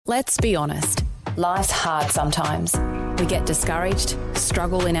Let's be honest. Life's hard sometimes. We get discouraged,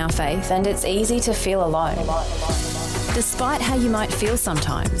 struggle in our faith, and it's easy to feel alone. Despite how you might feel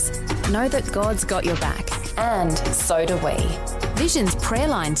sometimes, know that God's got your back. And so do we. Vision's prayer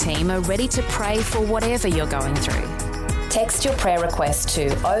line team are ready to pray for whatever you're going through. Text your prayer request to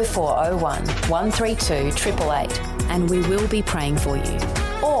 0401 132 888 and we will be praying for you.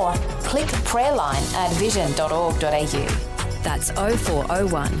 Or click prayerline at vision.org.au. That's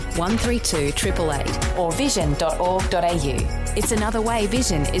 0401 132 888 or vision.org.au. It's another way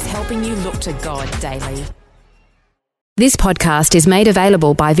Vision is helping you look to God daily. This podcast is made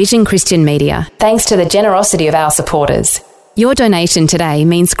available by Vision Christian Media, thanks to the generosity of our supporters. Your donation today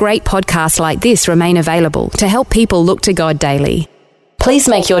means great podcasts like this remain available to help people look to God daily. Please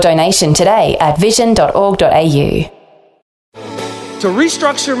make your donation today at vision.org.au. To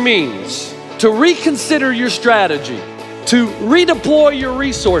restructure means to reconsider your strategy, to redeploy your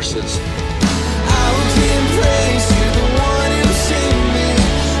resources.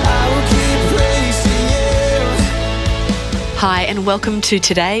 Hi, and welcome to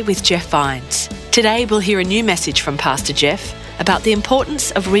Today with Jeff Vines. Today we'll hear a new message from Pastor Jeff about the importance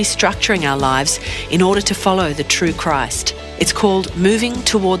of restructuring our lives in order to follow the true Christ. It's called Moving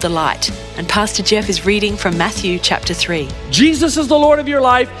Toward the Light, and Pastor Jeff is reading from Matthew chapter 3. Jesus is the Lord of your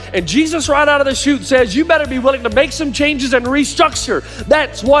life, and Jesus right out of the chute says you better be willing to make some changes and restructure.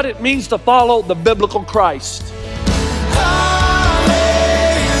 That's what it means to follow the biblical Christ.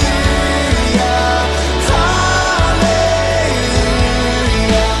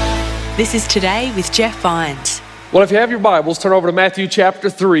 This is Today with Jeff Vines. Well, if you have your Bibles, turn over to Matthew chapter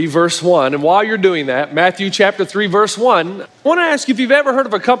 3, verse 1. And while you're doing that, Matthew chapter 3, verse 1, I want to ask you if you've ever heard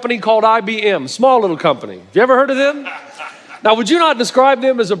of a company called IBM, small little company. Have you ever heard of them? Now, would you not describe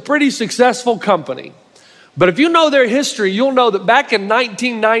them as a pretty successful company? But if you know their history, you'll know that back in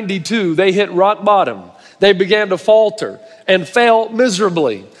 1992, they hit rock bottom. They began to falter and fail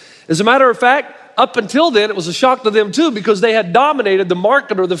miserably. As a matter of fact, up until then, it was a shock to them too because they had dominated the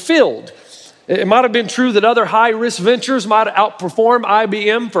market or the field. It might have been true that other high-risk ventures might have outperformed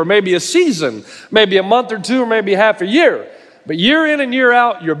IBM for maybe a season, maybe a month or two, or maybe half a year. But year in and year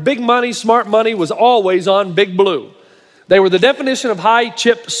out, your big money, smart money was always on Big Blue. They were the definition of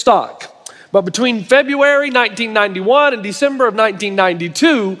high-chip stock. But between February 1991 and December of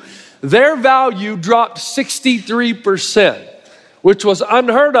 1992, their value dropped 63%. Which was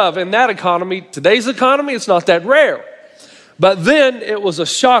unheard of in that economy. Today's economy, it's not that rare. But then it was a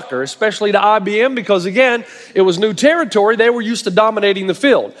shocker, especially to IBM, because again, it was new territory. They were used to dominating the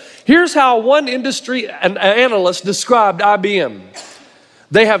field. Here's how one industry analyst described IBM.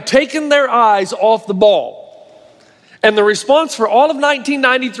 They have taken their eyes off the ball. And the response for all of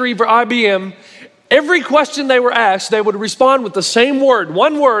 1993 for IBM, every question they were asked, they would respond with the same word,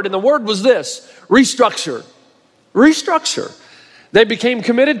 one word, and the word was this: restructure. Restructure. They became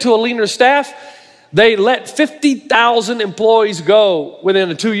committed to a leaner staff. They let 50,000 employees go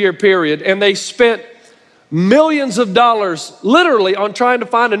within a 2-year period, and they spent millions of dollars literally on trying to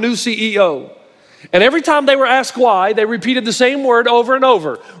find a new CEO. And every time they were asked why, they repeated the same word over and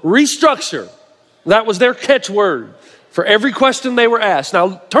over: restructure. That was their catchword for every question they were asked.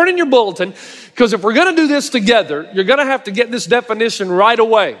 Now, turn in your bulletin, because if we're going to do this together, you're going to have to get this definition right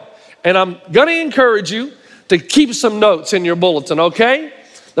away. And I'm going to encourage you to keep some notes in your bulletin, okay?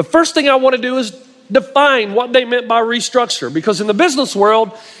 The first thing I want to do is define what they meant by restructure, because in the business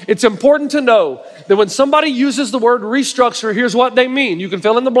world, it's important to know that when somebody uses the word restructure, here's what they mean. You can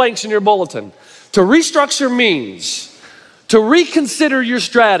fill in the blanks in your bulletin. To restructure means to reconsider your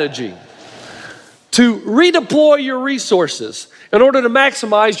strategy, to redeploy your resources in order to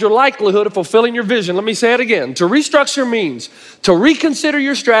maximize your likelihood of fulfilling your vision. Let me say it again. To restructure means to reconsider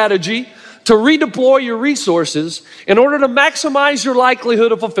your strategy, to redeploy your resources in order to maximize your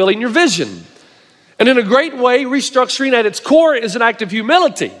likelihood of fulfilling your vision. And in a great way, restructuring at its core is an act of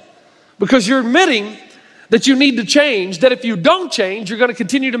humility, because you're admitting that you need to change, that if you don't change, you're going to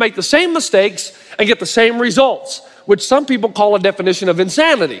continue to make the same mistakes and get the same results, which some people call a definition of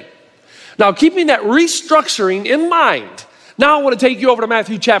insanity. Now, keeping that restructuring in mind, now I want to take you over to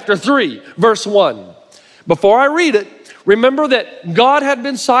Matthew chapter 3, verse 1. Before I read it, remember that God had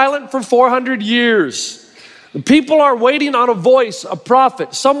been silent for 400 years. The people are waiting on a voice, a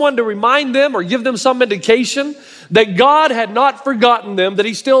prophet, someone to remind them or give them some indication that God had not forgotten them, that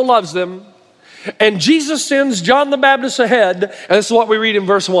he still loves them. And Jesus sends John the Baptist ahead, and this is what we read in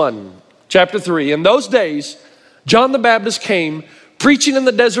verse 1, chapter 3. In those days, John the Baptist came preaching in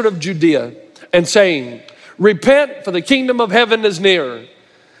the desert of Judea and saying, "Repent, for the kingdom of heaven is near."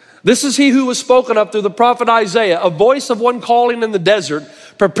 This is he who was spoken of through the prophet Isaiah, a voice of one calling in the desert,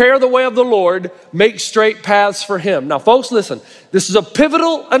 Prepare the way of the Lord, make straight paths for him. Now, folks, listen, this is a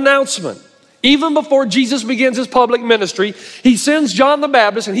pivotal announcement. Even before Jesus begins his public ministry, he sends John the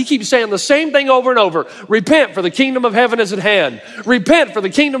Baptist, and he keeps saying the same thing over and over. Repent, for the kingdom of heaven is at hand. Repent, for the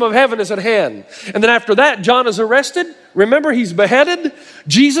kingdom of heaven is at hand. And then after that, John is arrested. Remember, he's beheaded.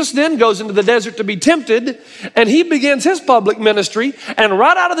 Jesus then goes into the desert to be tempted, and he begins his public ministry. And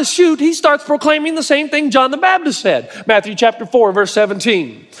right out of the chute, he starts proclaiming the same thing John the Baptist said. Matthew chapter 4, verse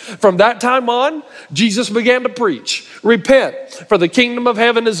 17. From that time on, Jesus began to preach. Repent, for the kingdom of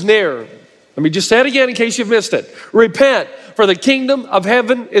heaven is near. Let me just say it again in case you've missed it. Repent, for the kingdom of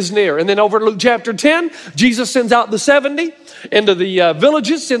heaven is near. And then over in Luke chapter 10, Jesus sends out the 70 into the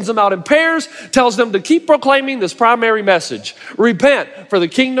villages, sends them out in pairs, tells them to keep proclaiming this primary message. Repent, for the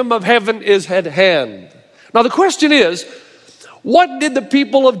kingdom of heaven is at hand. Now the question is, what did the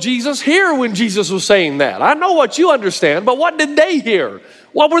people of Jesus hear when Jesus was saying that? I know what you understand, but what did they hear?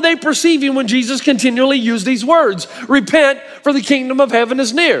 What were they perceiving when Jesus continually used these words? Repent, for the kingdom of heaven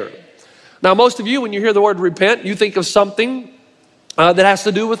is near. Now, most of you, when you hear the word repent, you think of something that has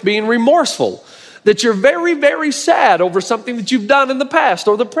to do with being remorseful, that you're very, very sad over something that you've done in the past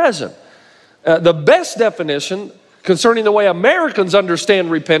or the present. The best definition concerning the way Americans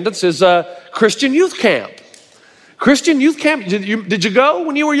understand repentance is Christian youth camp. Christian youth camp, did you go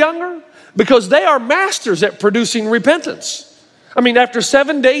when you were younger? Because they are masters at producing repentance. I mean, after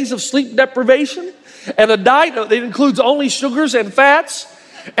 7 days of sleep deprivation and a diet that includes only sugars and fats,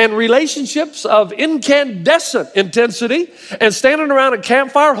 and relationships of incandescent intensity, and standing around a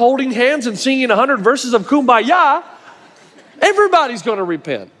campfire holding hands and singing 100 verses of Kumbaya, everybody's going to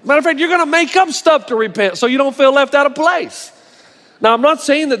repent. Matter of fact, you're going to make up stuff to repent so you don't feel left out of place. Now, I'm not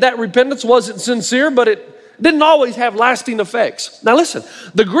saying that repentance wasn't sincere, but it didn't always have lasting effects. Now listen,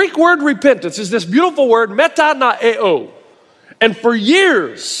 the Greek word repentance is this beautiful word, metanoeo. And for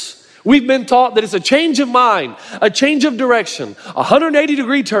years, we've been taught that it's a change of mind, a change of direction, a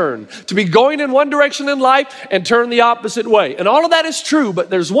 180-degree turn, to be going in one direction in life and turn the opposite way. And all of that is true, but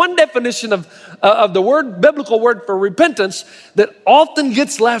there's one definition of the biblical word for repentance that often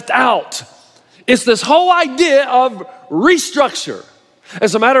gets left out. It's this whole idea of restructure.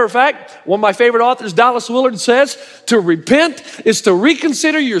 As a matter of fact, one of my favorite authors, Dallas Willard, says to repent is to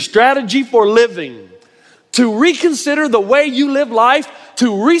reconsider your strategy for living, to reconsider the way you live life, to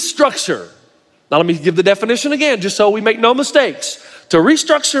restructure. Now let me give the definition again, just so we make no mistakes. To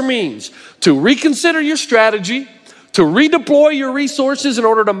restructure means to reconsider your strategy, to redeploy your resources in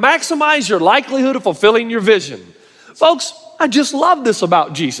order to maximize your likelihood of fulfilling your vision. Folks, I just love this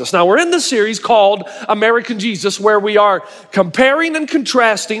about Jesus. Now, we're in this series called American Jesus, where we are comparing and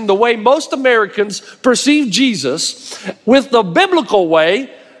contrasting the way most Americans perceive Jesus with the biblical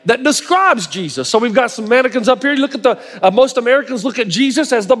way that describes Jesus. So we've got some mannequins up here. Look at most Americans look at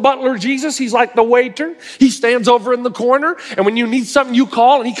Jesus as the butler Jesus. He's like the waiter. He stands over in the corner, and when you need something, you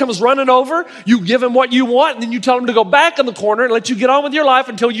call, and he comes running over. You give him what you want, and then you tell him to go back in the corner and let you get on with your life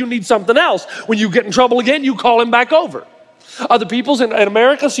until you need something else. When you get in trouble again, you call him back over. Other peoples in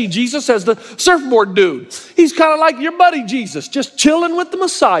America see Jesus as the surfboard dude. He's kind of like your buddy Jesus, just chilling with the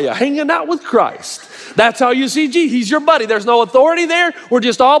Messiah, hanging out with Christ. That's how you see Jesus. He's your buddy. There's no authority there. We're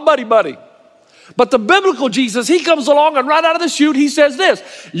just all buddy-buddy. But the biblical Jesus, he comes along, and right out of the chute, he says this: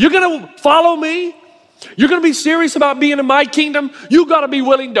 you're going to follow me? You're going to be serious about being in my kingdom? You got to be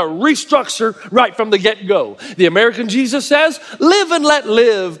willing to restructure right from the get-go. The American Jesus says, live and let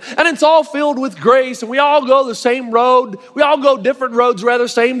live. And it's all filled with grace, and we all go the same road. We all go different roads, rather,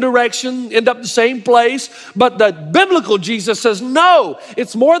 same direction, end up the same place. But the biblical Jesus says, no,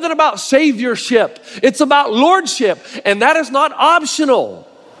 it's more than about saviorship. It's about lordship, and that is not optional.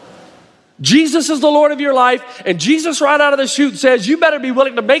 Jesus is the Lord of your life, and Jesus right out of the chute says you better be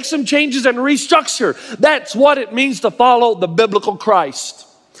willing to make some changes and restructure. That's what it means to follow the biblical Christ.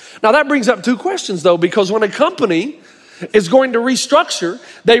 Now that brings up two questions though, because when a company is going to restructure,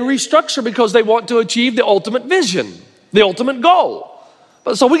 they restructure because they want to achieve the ultimate vision, the ultimate goal.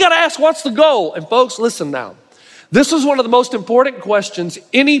 So we got to ask, what's the goal? And folks, listen now. This is one of the most important questions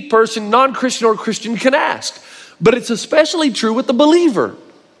any person, non-Christian or Christian, can ask. But it's especially true with the believer.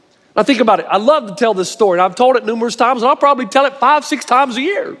 Now think about it. I love to tell this story, and I've told it numerous times, and I'll probably tell it 5-6 times a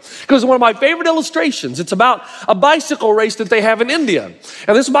year because it's one of my favorite illustrations. It's about a bicycle race that they have in India.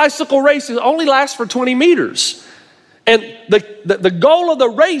 And this bicycle race only lasts for 20 meters. And the goal of the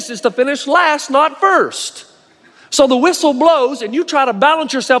race is to finish last, not first. So the whistle blows, and you try to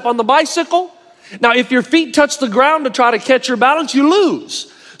balance yourself on the bicycle. Now, if your feet touch the ground to try to catch your balance, you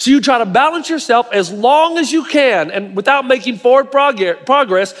lose. So you try to balance yourself as long as you can and without making forward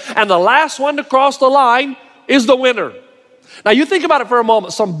progress, and the last one to cross the line is the winner. Now you think about it for a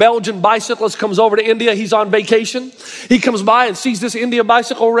moment. Some Belgian bicyclist comes over to India. He's on vacation. He comes by and sees this India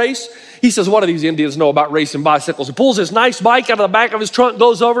bicycle race. He says, what do these Indians know about racing bicycles? He pulls this nice bike out of the back of his trunk,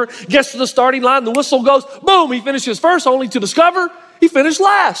 goes over, gets to the starting line, the whistle goes, boom, he finishes first, only to discover he finished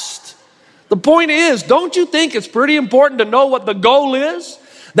last. The point is, don't you think it's pretty important to know what the goal is?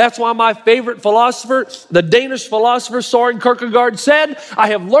 That's why my favorite philosopher, the Danish philosopher Søren Kierkegaard, said, I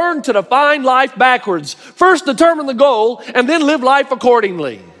have learned to define life backwards. First determine the goal and then live life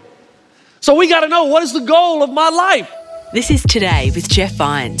accordingly. So we got to know, what is the goal of my life? This is Today with Jeff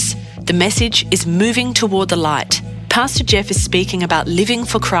Vines. The message is moving toward the light. Pastor Jeff is speaking about living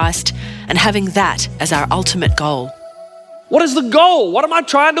for Christ and having that as our ultimate goal. What is the goal? What am I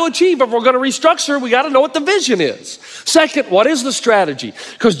trying to achieve? If we're going to restructure, we got to know what the vision is. Second, what is the strategy?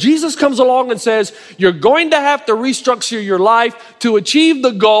 Because Jesus comes along and says, you're going to have to restructure your life to achieve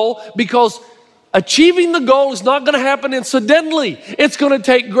the goal, because achieving the goal is not going to happen incidentally. It's going to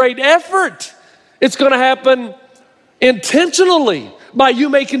take great effort. It's going to happen intentionally by you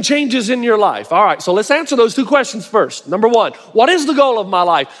making changes in your life. All right, so let's answer those two questions first. Number one, what is the goal of my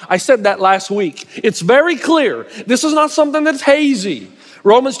life? I said that last week. It's very clear. This is not something that's hazy.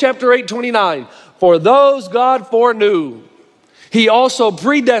 Romans chapter 8:29. For those God foreknew, he also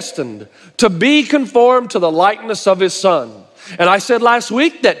predestined to be conformed to the likeness of his Son. And I said last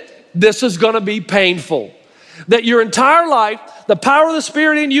week that this is going to be painful. That your entire life, the power of the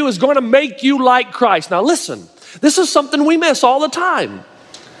Spirit in you is going to make you like Christ. Now listen. This is something we miss all the time.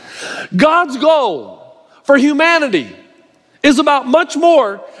 God's goal for humanity is about much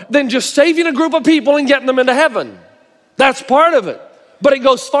more than just saving a group of people and getting them into heaven. That's part of it. But it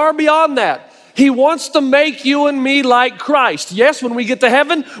goes far beyond that. He wants to make you and me like Christ. Yes, when we get to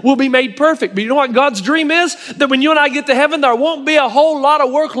heaven, we'll be made perfect. But you know what God's dream is? That when you and I get to heaven, there won't be a whole lot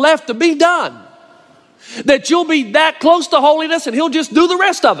of work left to be done. That you'll be that close to holiness and He'll just do the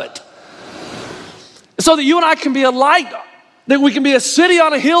rest of it. So that you and I can be a light, that we can be a city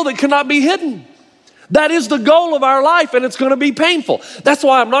on a hill that cannot be hidden. That is the goal of our life, and it's going to be painful. That's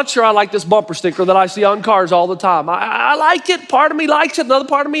why I'm not sure I like this bumper sticker that I see on cars all the time. I like it. Part of me likes it. Another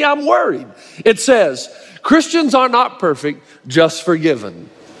part of me, I'm worried. It says, Christians are not perfect, just forgiven.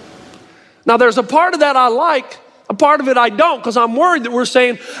 Now, there's a part of that I like, a part of it I don't, because I'm worried that we're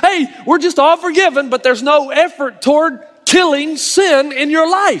saying, hey, we're just all forgiven, but there's no effort toward killing sin in your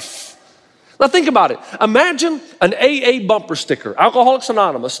life. Now think about it. Imagine an AA bumper sticker, Alcoholics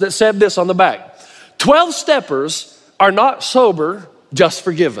Anonymous, that said this on the back. 12 steppers are not sober, just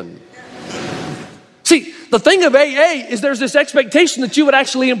forgiven. See, the thing of AA is there's this expectation that you would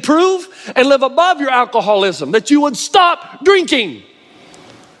actually improve and live above your alcoholism, that you would stop drinking.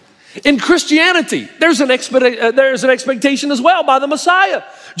 In Christianity, there's an expectation as well by the Messiah.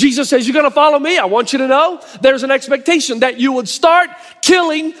 Jesus says, you're going to follow me. I want you to know there's an expectation that you would start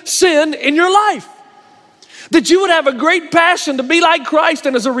killing sin in your life. That you would have a great passion to be like Christ,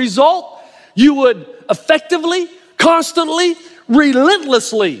 and as a result, you would effectively, constantly,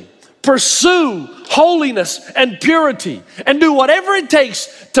 relentlessly pursue holiness and purity and do whatever it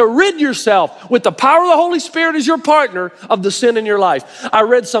takes to rid yourself with the power of the Holy Spirit as your partner of the sin in your life. I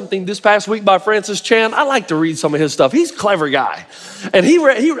read something this past week by Francis Chan. I like to read some of his stuff. He's a clever guy. And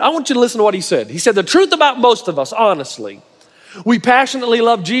I want you to listen to what he said. He said, the truth about most of us, honestly, we passionately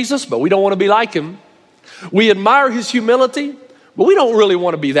love Jesus, but we don't want to be like him. We admire his humility, but we don't really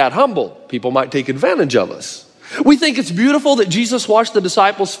want to be that humble. People might take advantage of us. We think it's beautiful that Jesus washed the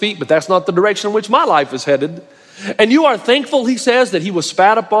disciples' feet, but that's not the direction in which my life is headed. And you are thankful, he says, that he was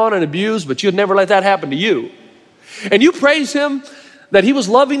spat upon and abused, but you'd never let that happen to you. And you praise him that he was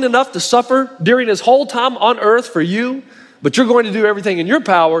loving enough to suffer during his whole time on earth for you, but you're going to do everything in your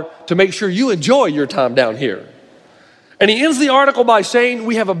power to make sure you enjoy your time down here. And he ends the article by saying,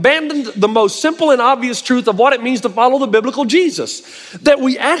 we have abandoned the most simple and obvious truth of what it means to follow the biblical Jesus, that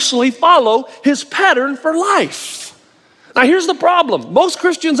we actually follow his pattern for life. Now here's the problem. Most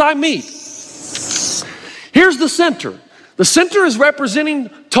Christians I meet, here's the center. The center is representing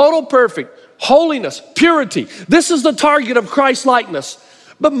total perfect, holiness, purity. This is the target of Christ-likeness.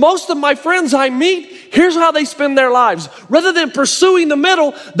 But most of my friends I meet, here's how they spend their lives. Rather than pursuing the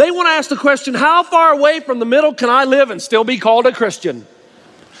middle, they want to ask the question, how far away from the middle can I live and still be called a Christian?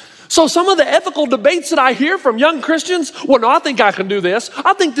 So some of the ethical debates that I hear from young Christians, well, no, I think I can do this.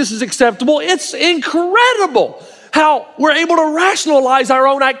 I think this is acceptable. It's incredible how we're able to rationalize our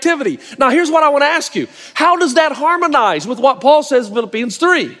own activity. Now, here's what I want to ask you. How does that harmonize with what Paul says in Philippians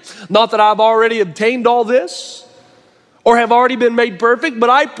 3? Not that I've already obtained all this, or have already been made perfect,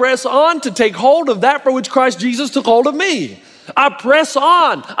 but I press on to take hold of that for which Christ Jesus took hold of me. I press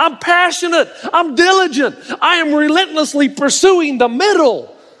on. I'm passionate. I'm diligent. I am relentlessly pursuing the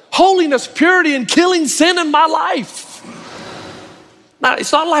middle. Holiness, purity, and killing sin in my life. Now,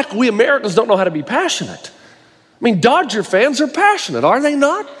 it's not like we Americans don't know how to be passionate. I mean, Dodger fans are passionate, are they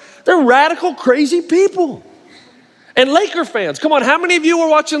not? They're radical, crazy people. And Laker fans, come on, how many of you were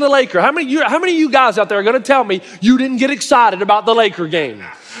watching the Laker? How many of you guys out there are going to tell me you didn't get excited about the Laker game?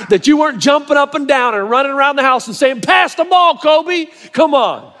 That you weren't jumping up and down and running around the house and saying, pass the ball, Kobe. Come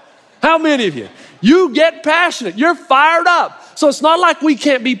on. How many of you? You get passionate. You're fired up. So it's not like we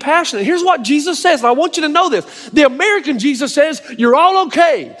can't be passionate. Here's what Jesus says, and I want you to know this. The American Jesus says, you're all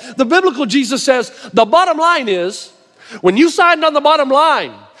okay. The biblical Jesus says, the bottom line is, when you signed on the bottom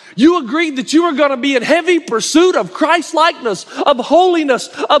line, you agreed that you were going to be in heavy pursuit of Christ-likeness, of holiness,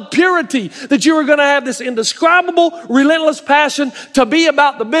 of purity, that you were going to have this indescribable, relentless passion to be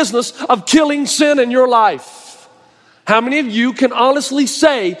about the business of killing sin in your life. How many of you can honestly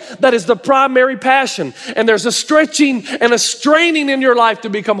say that is the primary passion, and there's a stretching and a straining in your life to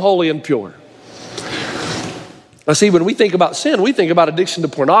become holy and pure? Now see, when we think about sin, we think about addiction to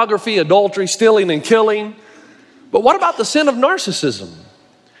pornography, adultery, stealing, and killing. But what about the sin of narcissism?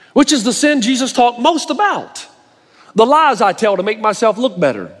 Which is the sin Jesus talked most about. The lies I tell to make myself look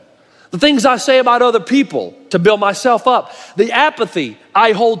better. The things I say about other people to build myself up. The apathy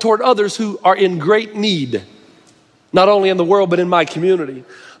I hold toward others who are in great need. Not only in the world, but in my community.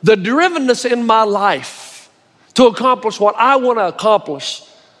 The drivenness in my life to accomplish what I want to accomplish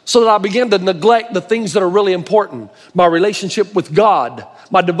so that I begin to neglect the things that are really important. My relationship with God,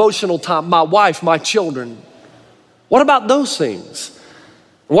 my devotional time, my wife, my children. What about those things?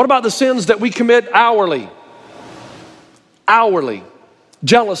 What about the sins that we commit hourly? Hourly.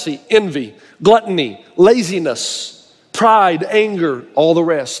 Jealousy, envy, gluttony, laziness, pride, anger, all the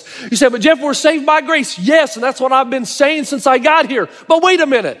rest. You say, but Jeff, we're saved by grace. Yes, and that's what I've been saying since I got here. But wait a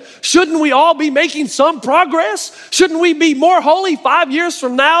minute. Shouldn't we all be making some progress? Shouldn't we be more holy 5 years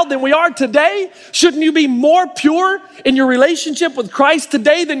from now than we are today? Shouldn't you be more pure in your relationship with Christ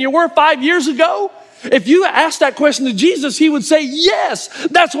today than you were 5 years ago? If you asked that question to Jesus, he would say, yes,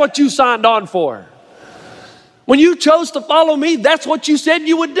 that's what you signed on for. When you chose to follow me, that's what you said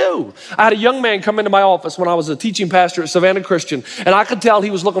you would do. I had a young man come into my office when I was a teaching pastor at Savannah Christian, and I could tell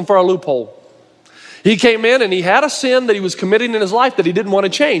he was looking for a loophole. He came in and he had a sin that he was committing in his life that he didn't want to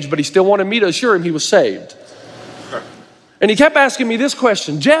change, but he still wanted me to assure him he was saved. And he kept asking me this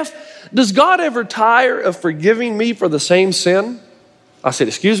question, Jeff, does God ever tire of forgiving me for the same sin? I said,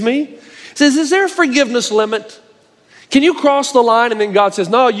 excuse me? He says, is there a forgiveness limit? Can you cross the line? And then God says,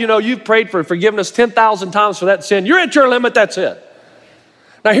 no, you've prayed for forgiveness 10,000 times for that sin. You're at your limit, that's it.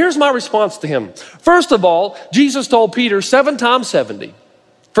 Now here's my response to him. First of all, Jesus told Peter 7 times 70.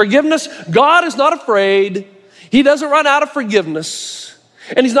 Forgiveness, God is not afraid. He doesn't run out of forgiveness.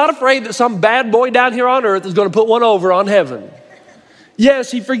 And he's not afraid that some bad boy down here on earth is going to put one over on heaven.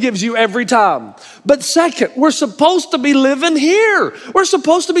 Yes, he forgives you every time. But second, we're supposed to be living here. We're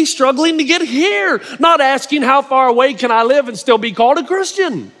supposed to be struggling to get here, not asking how far away can I live and still be called a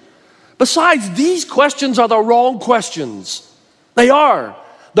Christian. Besides, these questions are the wrong questions. They are.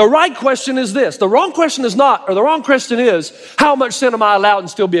 The right question is this. The wrong question is not, or the wrong question is, how much sin am I allowed and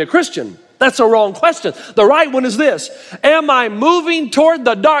still be a Christian? That's a wrong question. The right one is this. Am I moving toward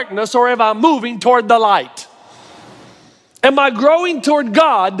the darkness or am I moving toward the light? Am I growing toward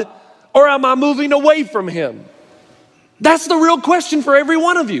God or am I moving away from Him? That's the real question for every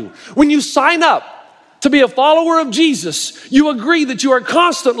one of you. When you sign up to be a follower of Jesus, you agree that you are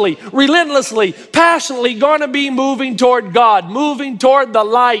constantly, relentlessly, passionately going to be moving toward God, moving toward the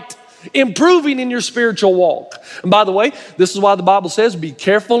light, improving in your spiritual walk. And by the way, this is why the Bible says, be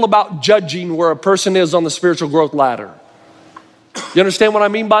careful about judging where a person is on the spiritual growth ladder. You understand what I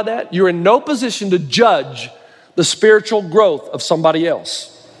mean by that? You're in no position to judge the spiritual growth of somebody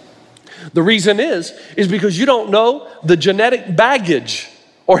else. The reason is because you don't know the genetic baggage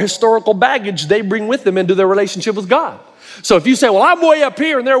or historical baggage they bring with them into their relationship with God. So if you say, well, I'm way up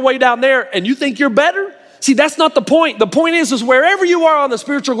here and they're way down there, and you think you're better, see, that's not the point. The point is wherever you are on the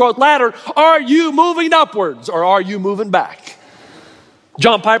spiritual growth ladder, are you moving upwards or are you moving back?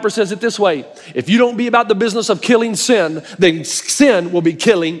 John Piper says it this way, if you don't be about the business of killing sin, then sin will be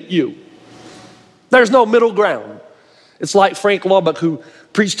killing you. There's no middle ground. It's like Frank Lubbock, who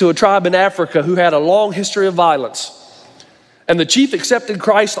preached to a tribe in Africa who had a long history of violence. And the chief accepted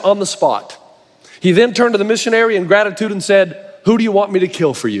Christ on the spot. He then turned to the missionary in gratitude and said, who do you want me to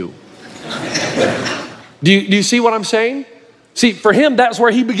kill for you? Do you see what I'm saying? See, for him, that's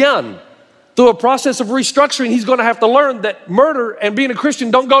where he began. Through a process of restructuring, he's going to have to learn that murder and being a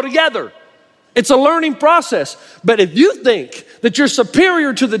Christian don't go together. It's a learning process. But if you think that you're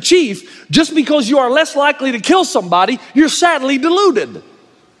superior to the chief just because you are less likely to kill somebody, you're sadly deluded.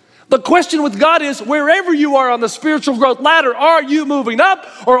 The question with God is, wherever you are on the spiritual growth ladder, are you moving up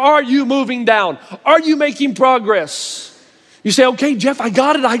or are you moving down? Are you making progress? You say, okay, Jeff, I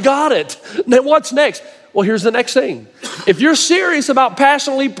got it. Then what's next? Well, here's the next thing. If you're serious about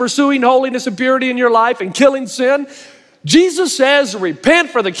passionately pursuing holiness and purity in your life and killing sin, Jesus says,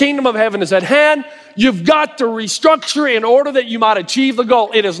 repent, for the kingdom of heaven is at hand. You've got to restructure in order that you might achieve the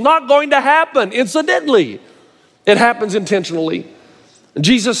goal. It is not going to happen incidentally. It happens intentionally. And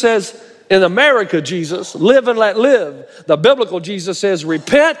Jesus says, in America, Jesus, live and let live. The biblical Jesus says,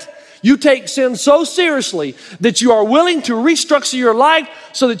 repent. You take sin so seriously that you are willing to restructure your life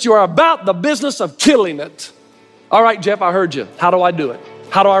so that you are about the business of killing it. All right, Jeff, I heard you. How do I do it?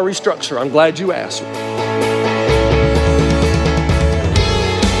 How do I restructure? I'm glad you asked.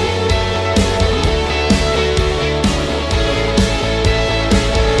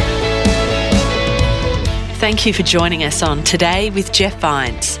 Thank you for joining us on Today with Jeff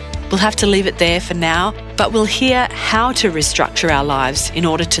Vines. We'll have to leave it there for now, but we'll hear how to restructure our lives in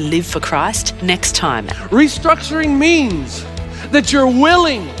order to live for Christ next time. Restructuring means that you're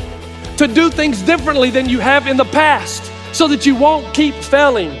willing to do things differently than you have in the past so that you won't keep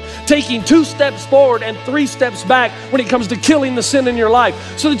failing, taking 2 steps forward and 3 steps back when it comes to killing the sin in your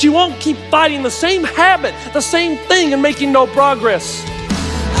life, so that you won't keep fighting the same habit, the same thing, and making no progress.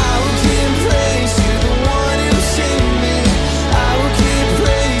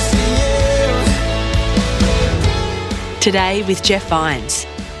 Today with Jeff Vines.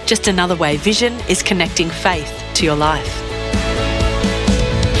 Just another way Vision is connecting faith to your life.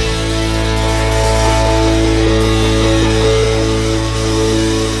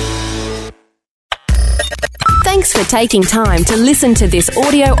 Thanks for taking time to listen to this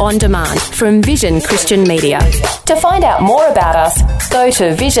audio on demand from Vision Christian Media. To find out more about us, go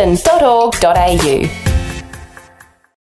to vision.org.au.